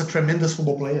 and he was a tremendous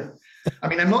football player. I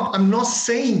mean, I'm not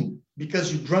saying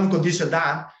because you drunk or this or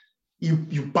that, you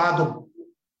bad. Or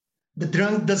the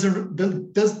drunk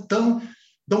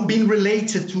don't be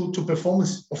related to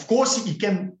performance. Of course, it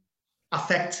can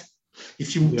affect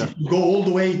if you go all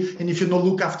the way and if you don't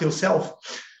look after yourself.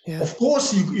 Yeah. Of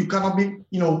course, you cannot be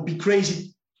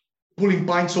crazy, pulling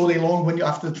pints all day long when you're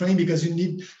after the training, because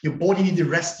your body need the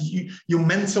rest, your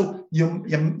mental,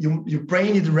 your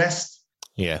brain need the rest.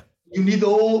 Yeah. You need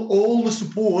all the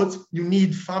support you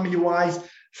need, family-wise,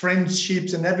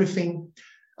 friendships and everything.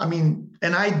 I mean,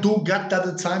 and I do get that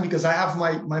at the time because I have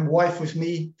my wife with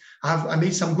me. I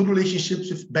made some good relationships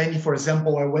with Benny, for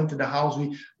example. I went to the house,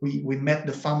 we met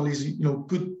the families, you know,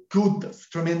 good,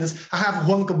 tremendous. I have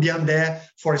one beyond there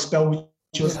for a spell, which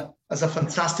was as a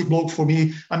fantastic bloke for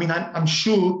me. I mean, I'm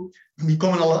sure he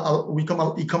come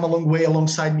a long way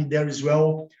alongside me there as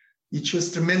well. It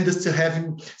was tremendous to have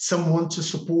someone to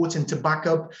support and to back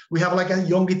up. We have like a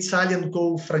young Italian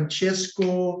called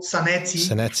Francesco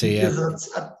Zanetti. Yeah.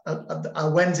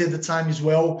 At Wednesday at the time as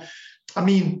well. I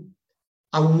mean,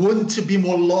 I want to be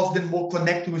more loved and more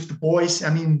connected with the boys. I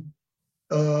mean,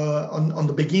 on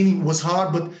the beginning it was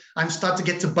hard, but I'm starting to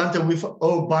get to banter with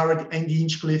Barrett, Andy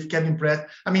Hinchcliffe, Kevin Pratt.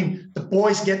 I mean, the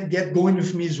boys get going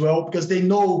with me as well because they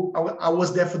know I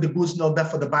was there for the goods, not there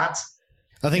for the bads.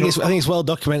 I think it's well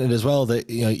documented as well that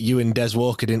you and Des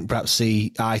Walker didn't perhaps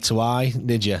see eye to eye,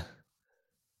 did you?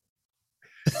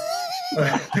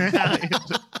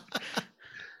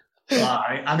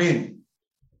 I mean,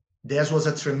 Des was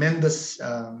a tremendous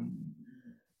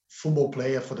football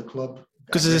player for the club.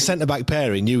 Because as a centre-back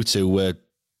pairing, you two were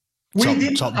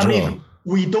top draw. I mean,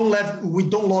 we don't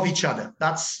love each other.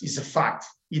 Is a fact.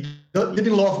 He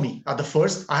didn't love me at the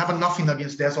first. I have nothing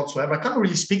against Des whatsoever. I can't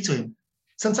really speak to him.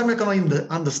 Sometimes I cannot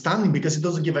understand him because he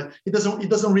doesn't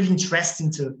really interest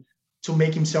him to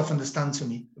make himself understand to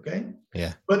me. Okay.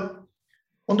 Yeah. But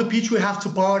on the pitch we have to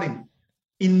party.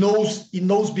 He knows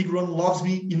Big Ron loves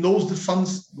me. He knows the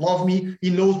fans love me.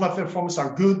 He knows my performances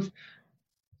are good.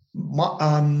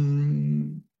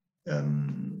 Mr.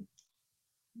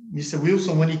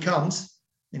 Wilson, when he comes,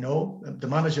 the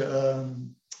manager,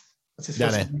 what's his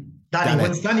first name?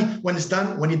 Danny. When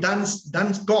Dan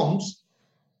comes,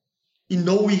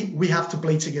 we have to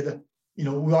play together.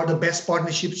 We are the best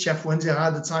partnership Chef Wednesday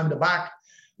had at the time in the back.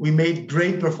 We made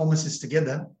great performances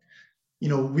together.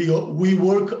 We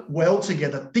work well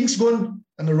together. Things going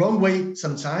in the wrong way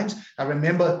sometimes. I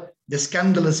remember the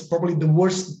scandalous, probably the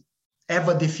worst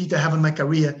ever defeat I have in my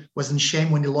career was in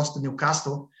Shame when he lost to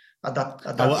Newcastle. I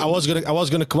was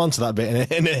gonna come on to that bit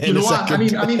in a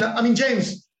second. I mean,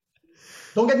 James,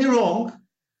 don't get me wrong.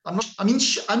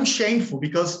 I'm shameful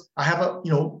because I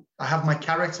have my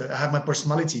character, I have my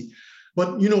personality,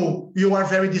 but you are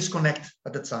very disconnected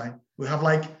at the time. We have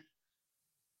like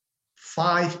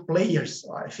 5 players,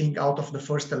 I think, out of the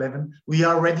first 11. We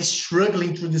are already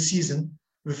struggling through the season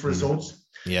with results.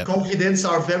 Yeah. Confidence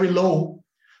are very low.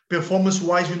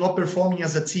 Performance-wise, we're not performing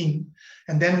as a team.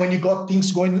 And then when you got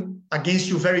things going against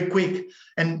you very quick,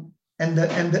 and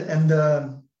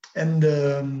the and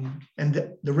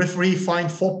the referee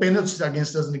fined 4 penalties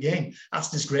against us in the game. That's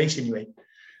disgrace anyway.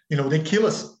 You know, they kill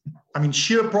us. I mean,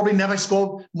 Shearer probably never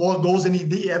scored more goals than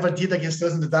he ever did against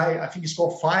us in the day. I think he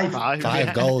scored five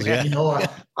goals, yeah. You know,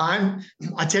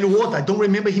 I tell you what, I don't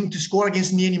remember him to score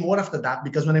against me anymore after that,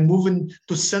 because when I moved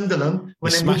into Sunderland,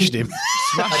 when I smashed him.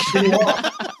 I tell you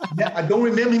what, I don't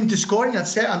remember him to scoring. I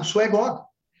swear God.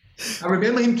 I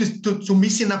remember him to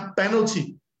missing a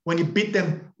penalty when he beat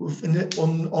them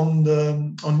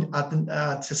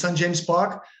at St. James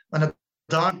Park on a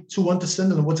dark 2-1 to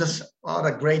Sunderland. Was just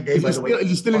a great day, by the way. Is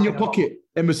he still in your pocket,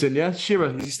 Emerson? Yeah,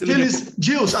 Shearer. Is he still in your pocket?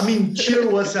 Jules, I mean, Shearer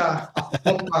was a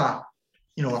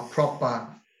proper,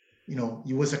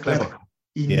 he was a clever.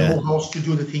 He knows how to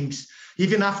do the things.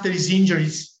 Even after his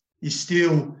injuries, he's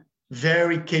still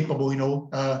very capable,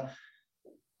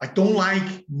 I don't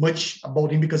like much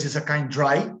about him because he's a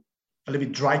little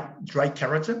bit dry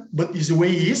character, but it's the way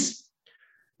he is.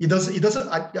 I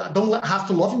don't have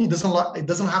to love him. He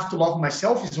doesn't have to love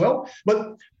myself as well.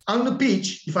 But on the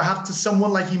pitch, if I have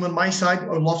someone like him on my side, I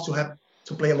would love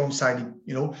to play alongside him.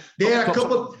 There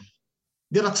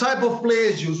are type of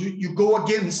players you go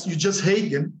against, you just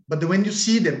hate them. But when you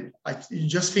see them, you're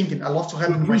just thinking, I love to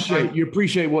have him. You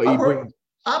appreciate what he brings.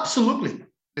 Absolutely.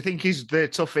 I think he's the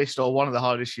toughest or one of the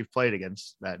hardest you've played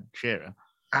against, then, Shearer.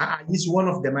 He's one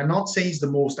of them. I'm not saying he's the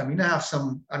most. I mean, I have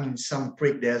some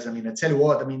prick there. I mean, I tell you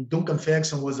what, Duncan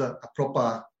Ferguson was a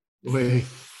proper... He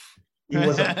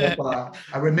was a proper...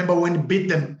 I remember when he beat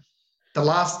them, the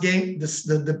last game,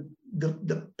 the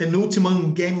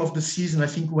penultimate game of the season, I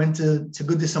think went to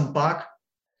Goodison Park.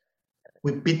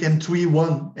 We beat them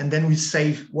 3-1, and then we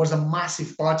saved. It was a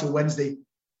massive party Wednesday.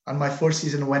 On my first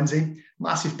season Wednesday,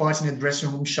 massive party in the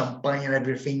dressing room, champagne and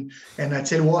everything. And I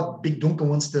tell you what, Big Duncan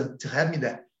wants to have me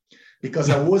there. Because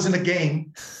I was in a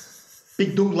game,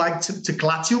 Big Duncan liked to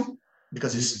clutch you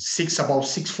because he's about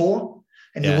 6'4",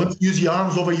 and he wants to use your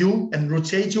arms over you and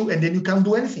rotate you, and then you can't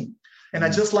do anything. And I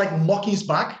just like mocking his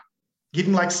back, give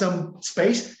him like some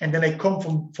space, and then I come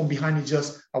from behind.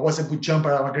 I was a good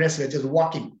jumper, I'm aggressive, I just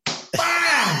walking.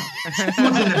 Shoots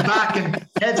in the back and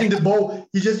heads in the ball.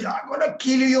 He just, I'm gonna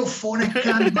kill you, you phone,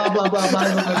 blah blah blah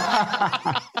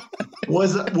blah.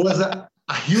 Was a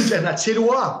huge, and I tell you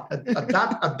what, at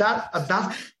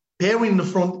that pairing in the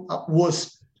front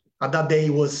was at that day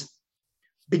was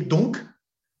Big Dunk,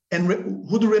 and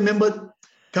who do you remember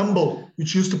Campbell,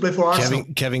 which used to play for Arsenal?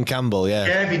 Kevin Campbell, yeah.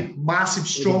 Kevin, massive,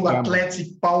 strong,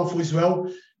 athletic, powerful as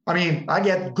well. I mean, I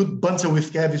get good banter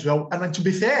with Kev as well, and to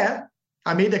be fair,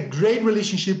 I made a great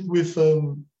relationship with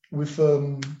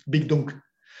Big Dunk,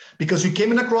 because we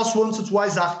came in across once or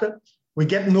twice after. We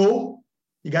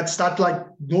you got to start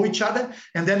know each other.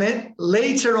 And then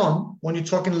later on, when you're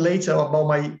talking later about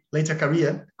my later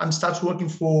career, I'm start working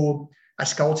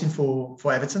scouting for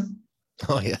Everton.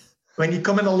 Oh, yeah. When you're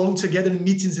coming along together in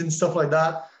meetings and stuff like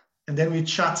that, and then we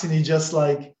chat and he just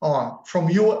from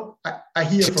you, I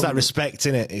hear it's from that you. Respect,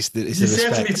 innit? It's the He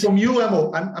said to me, from you,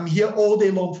 Emo, I'm here all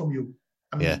day long from you.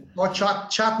 Not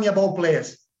chat me about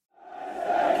players.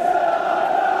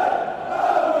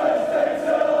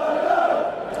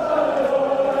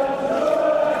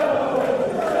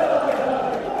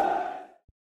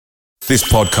 This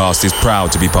podcast is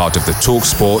proud to be part of the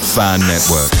TalkSport Fan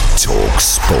Network.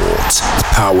 TalkSport.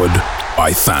 Powered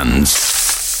by fans.